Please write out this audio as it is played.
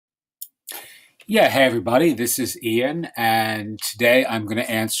Yeah, hey everybody, this is Ian, and today I'm going to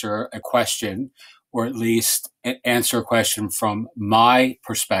answer a question, or at least answer a question from my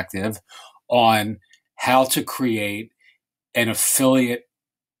perspective on how to create an affiliate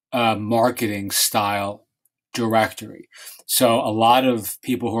marketing style directory. So, a lot of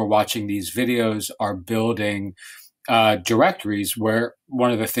people who are watching these videos are building directories where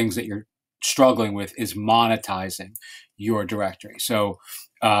one of the things that you're struggling with is monetizing your directory. So,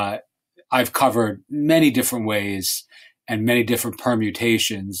 uh, I've covered many different ways and many different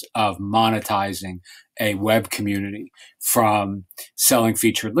permutations of monetizing a web community, from selling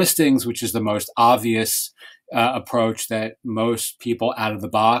featured listings, which is the most obvious approach that most people out of the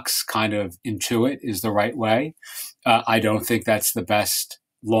box kind of intuit is the right way. I don't think that's the best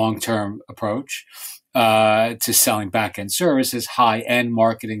long term approach to selling back end services, high end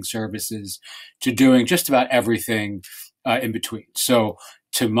marketing services, to doing just about everything in between. So,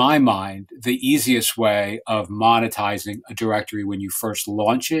 to my mind, the easiest way of monetizing a directory when you first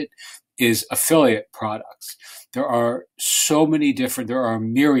launch it is affiliate products. There are a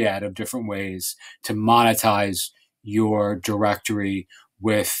myriad of different ways to monetize your directory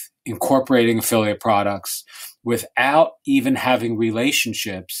with incorporating affiliate products without even having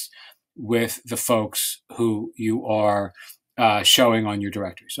relationships with the folks who you are showing on your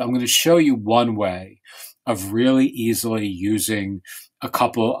directory. So I'm going to show you one way of really easily using a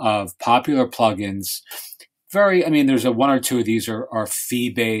couple of popular plugins. There's one or two of these are fee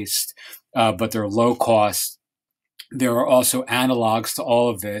based, but they're low cost. There are also analogs to all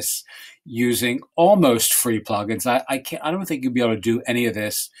of this using almost free plugins. I don't think you'll be able to do any of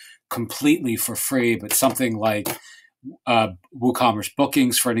this completely for free, but something like WooCommerce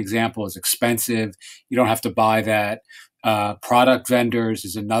bookings, for an example, is expensive. You don't have to buy that. Product vendors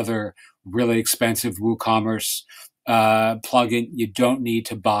is another really expensive WooCommerce plugin. You don't need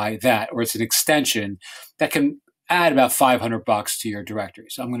to buy that, or it's an extension that can add about $500 to your directory.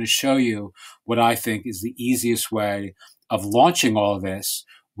 So I'm going to show you what I think is the easiest way of launching all of this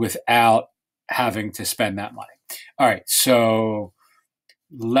without having to spend that money. All right, so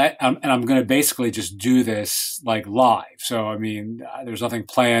and I'm going to basically just do this like live. So there's nothing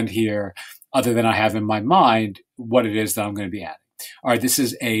planned here other than I have in my mind what it is that I'm going to be adding. All right, this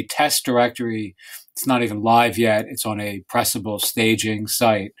is a test directory. It's not even live yet. It's on a pressable staging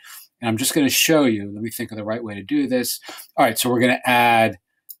site. And I'm just going to show you, let me think of the right way to do this. All right, so we're going to add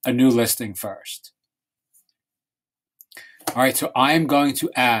a new listing first. All right, so I'm going to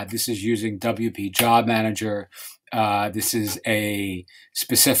add, this is using WP Job Manager. This is a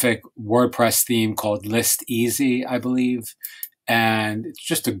specific WordPress theme called List Easy, I believe. And it's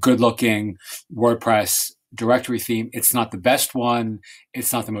just a good looking WordPress directory theme. It's not the best one.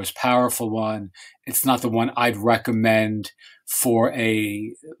 It's not the most powerful one. It's not the one I'd recommend for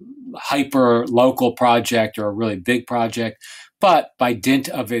a hyper local project or a really big project. But by dint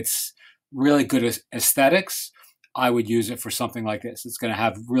of its really good aesthetics, I would use it for something like this. It's going to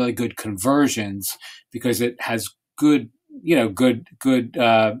have really good conversions because it has good, good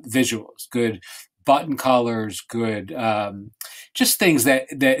visuals, good button colors, good, just things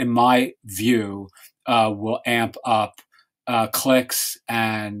that in my view, will amp up clicks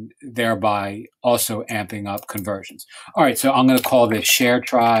and thereby also amping up conversions. All right, so I'm going to call this Share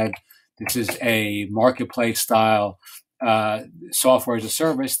Tribe. This is a marketplace style software as a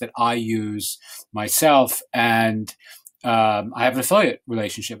service that I use myself, and I have an affiliate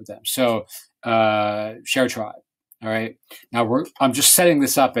relationship with them. So Share Tribe. All right. Now I'm just setting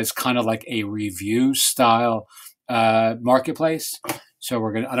this up as kind of like a review style marketplace. So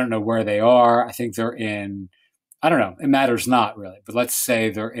I don't know where they are. I think they're in, I don't know. It matters not really, but let's say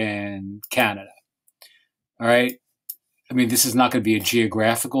they're in Canada. All right. This is not going to be a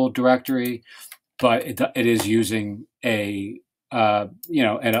geographical directory, but it is using a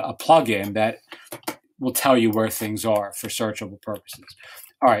plugin that will tell you where things are for searchable purposes.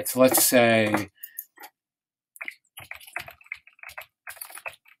 All right. So let's say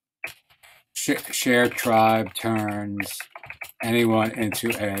Share Tribe turns anyone into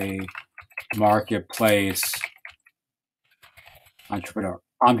a marketplace entrepreneur.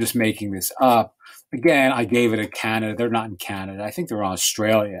 I'm just making this up. Again, I gave it a Canada. They're not in Canada. I think they're in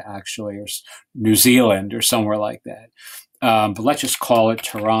Australia, actually, or New Zealand, or somewhere like that. But let's just call it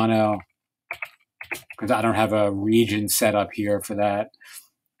Toronto, because I don't have a region set up here for that.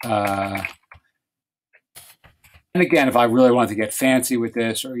 And again, if I really wanted to get fancy with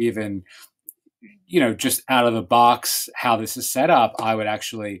this, or even just out of the box how this is set up, I would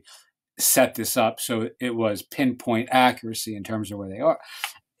actually set this up so it was pinpoint accuracy in terms of where they are.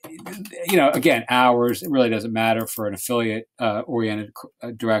 Again, hours, it really doesn't matter for an affiliate oriented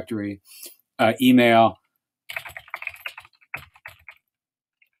directory. email.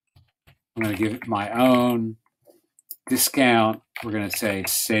 I'm going to give it my own discount. We're going to say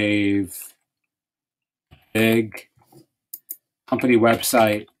save big. Company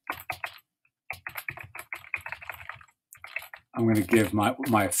website. I'm going to give my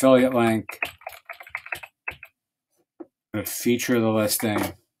affiliate link. I'm going to feature the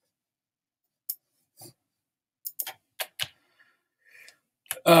listing.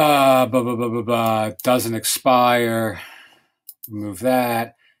 Doesn't expire. Remove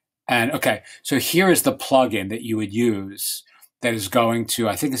that. And okay, so here is the plugin that you would use that is going to,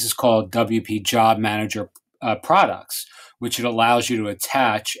 I think this is called WP Job Manager Products, which it allows you to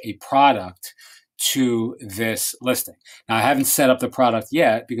attach a product to this listing. Now, I haven't set up the product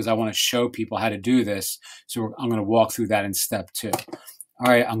yet because I want to show people how to do this. So I'm going to walk through that in step 2. All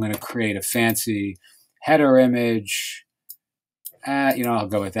right, I'm going to create a fancy header image. I'll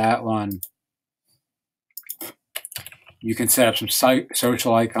go with that one. You can set up some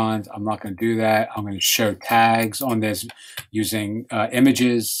social icons. I'm not going to do that. I'm going to show tags on this using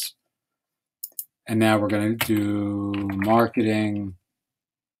images. And now we're going to do marketing.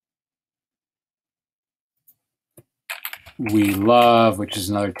 We love, which is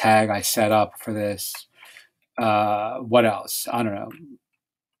another tag I set up for this. What else? I don't know.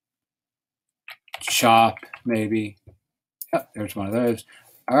 Shop, maybe. Oh, there's one of those.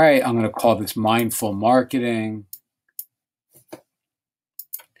 All right, I'm going to call this mindful marketing.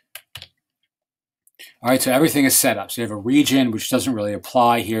 All right, so everything is set up. So you have a region, which doesn't really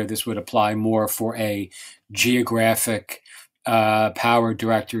apply here. This would apply more for a geographic power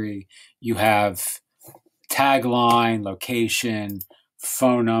directory. You have tagline, location,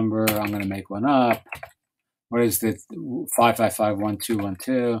 phone number. I'm going to make one up. What is the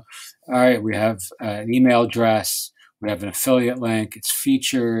 555-1212? All right, we have an email address. We have an affiliate link. It's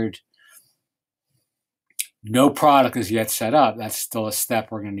featured. No product is yet set up. That's still a step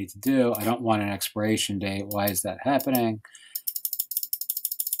we're going to need to do. I don't want an expiration date. Why is that happening?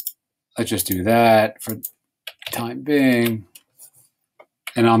 Let's just do that for the time being.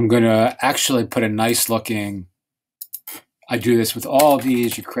 And I'm going to actually put a nice looking, I do this with all of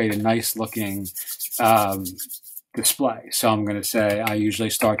these. You create a nice looking display. So I'm going to say, I usually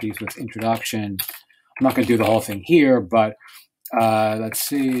start these with introduction. I'm not going to do the whole thing here, but let's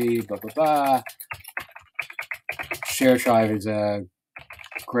see, blah, blah, blah. ShareTribe is a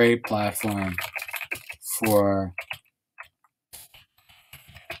great platform for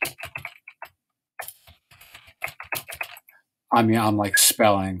I'm like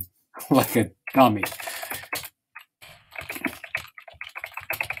spelling like a dummy.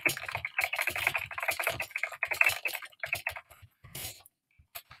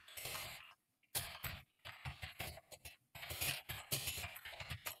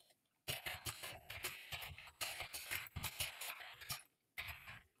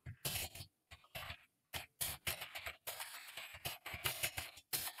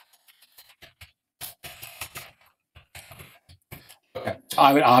 Okay. So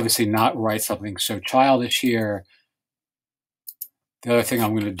I would obviously not write something so childish here. The other thing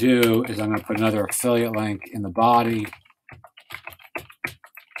I'm going to do is I'm going to put another affiliate link in the body.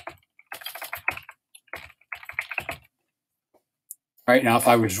 All right, now if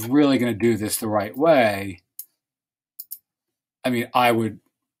I was really going to do this the right way, I mean, I would,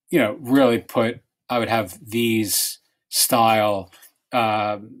 really I would have these style,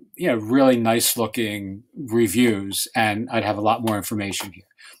 really nice looking reviews, and I'd have a lot more information here.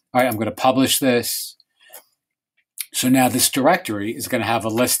 All right, I'm going to publish this. So now this directory is going to have a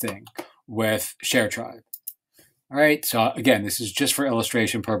listing with ShareTribe. All right, so again, this is just for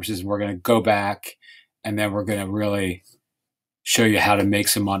illustration purposes. We're going to go back, and then we're going to really show you how to make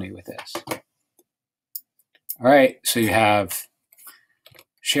some money with this. All right, so you have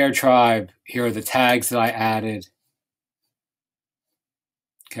ShareTribe. Here are the tags that I added.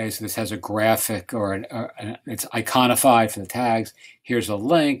 Okay, so this has a graphic or it's iconified for the tags. Here's a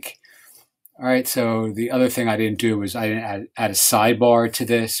link. All right, so the other thing I didn't do was I didn't add a sidebar to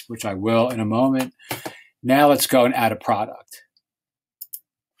this, which I will in a moment. Now let's go and add a product.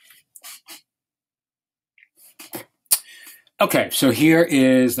 Okay, so here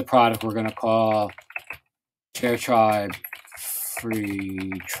is the product we're going to call ShareTribe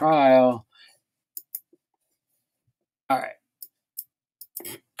Free Trial. All right.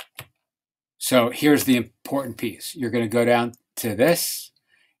 So here's the important piece. You're going to go down to this.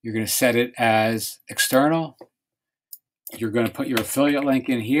 You're going to set it as external. You're going to put your affiliate link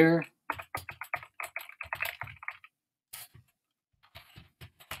in here.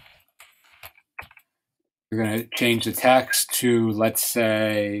 You're going to change the text to, let's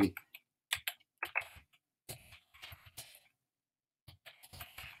say,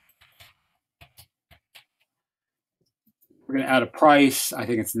 We're going to add a price. I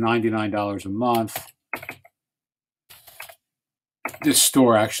think it's $99 a month. This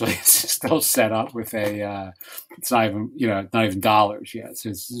store actually is still set up with a, it's not even, not even dollars yet. So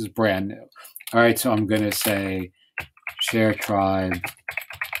this is brand new. All right, so I'm going to say Share Tribe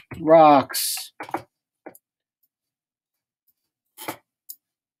rocks.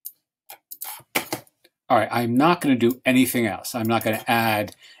 All right, I'm not going to do anything else. I'm not going to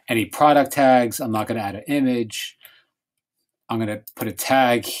add any product tags. I'm not going to add an image. I'm going to put a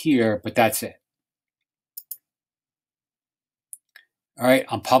tag here, but that's it. All right,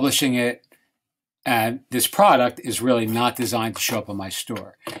 I'm publishing it. And this product is really not designed to show up on my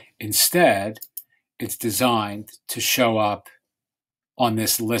store. Instead, it's designed to show up on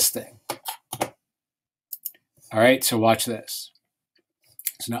this listing. All right, so watch this.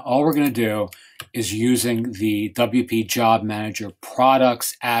 So now all we're going to do is using the WP Job Manager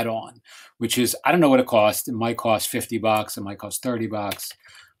Products add-on, which is, I don't know what it costs. It might cost $50, it might cost $30,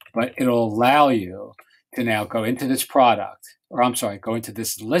 but it'll allow you to now go into this product, or I'm sorry, go into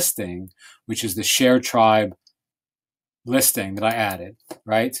this listing, which is the Share Tribe listing that I added,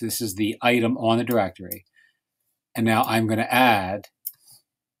 right? So this is the item on the directory. And now I'm going to add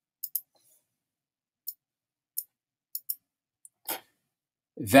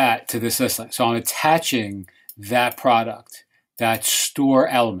that to this listing. So I'm attaching that product, that store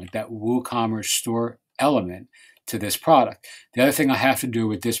element, that WooCommerce store element to this product. The other thing I have to do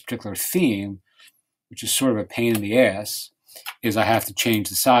with this particular theme, which is sort of a pain in the ass, is I have to change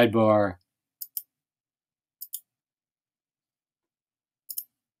the sidebar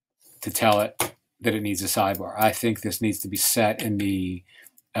to tell it that it needs a sidebar. I think this needs to be set in the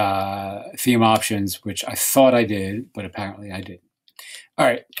theme options, which I thought I did, but apparently I didn't. All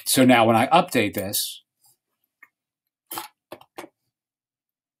right, so now when I update this,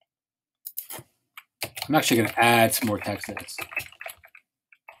 I'm actually going to add some more text to this.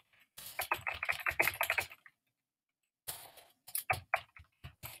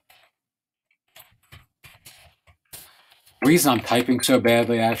 The reason I'm typing so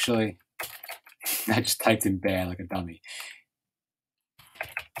badly, actually, I just typed in bad like a dummy,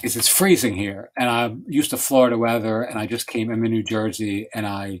 is it's freezing here, and I'm used to Florida weather, and I'm in New Jersey, and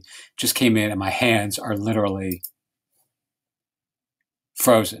I just came in, and my hands are literally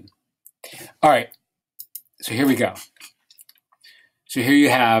frozen. All right, so here we go. So here you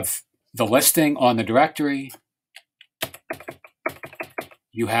have the listing on the directory.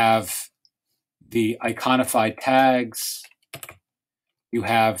 You have the iconified tags. You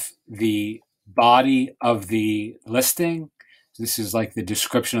have the body of the listing. This is like the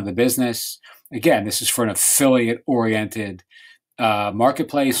description of the business. Again, this is for an affiliate-oriented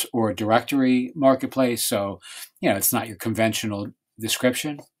marketplace or directory marketplace. So, it's not your conventional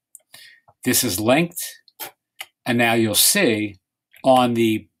description. This is linked. And now you'll see on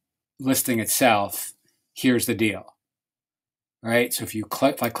the listing itself, here's the deal. All right, so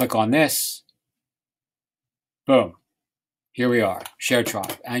if I click on this, boom, here we are, Share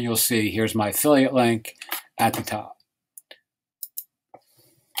Tribe. And you'll see here's my affiliate link at the top.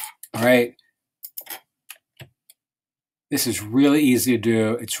 All right. This is really easy to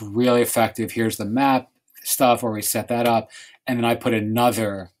do. It's really effective. Here's the map stuff where we set that up. And then I put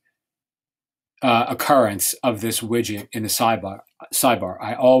another occurrence of this widget in the sidebar.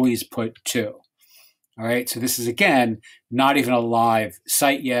 I always put 2. All right. So this is, again, not even a live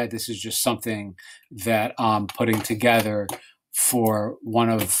site yet. This is just something that I'm putting together for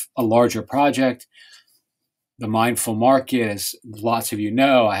a larger project. The Mindful Market, as lots of you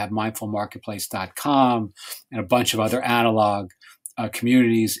know, I have mindfulmarketplace.com and a bunch of other analog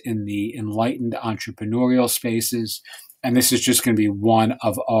communities in the enlightened entrepreneurial spaces. And this is just going to be one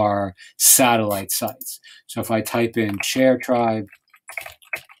of our satellite sites. So if I type in Share Tribe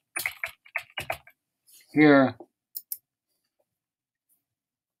here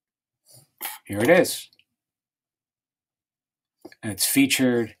it is. And it's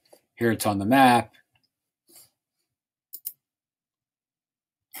featured. Here it's on the map.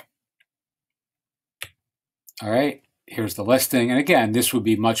 All right, here's the listing. And again, this would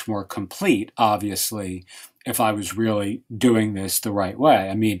be much more complete, obviously, if I was really doing this the right way.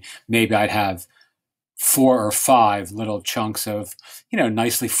 I mean, maybe I'd have 4 or 5 little chunks of,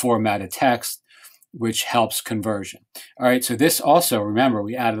 nicely formatted text, which helps conversion. All right, so this also, remember,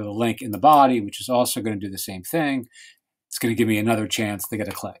 we added a link in the body, which is also going to do the same thing. It's going to give me another chance to get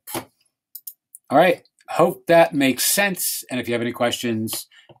a click. All right, hope that makes sense. And if you have any questions,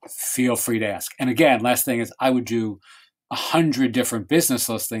 feel free to ask. And again, last thing is I would do 100 different business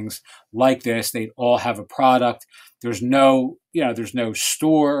listings like this. They'd all have a product. There's no, there's no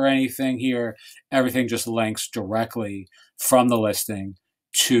store or anything here. Everything just links directly from the listing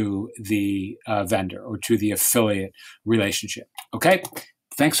to the vendor or to the affiliate relationship. Okay.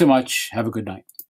 Thanks so much. Have a good night.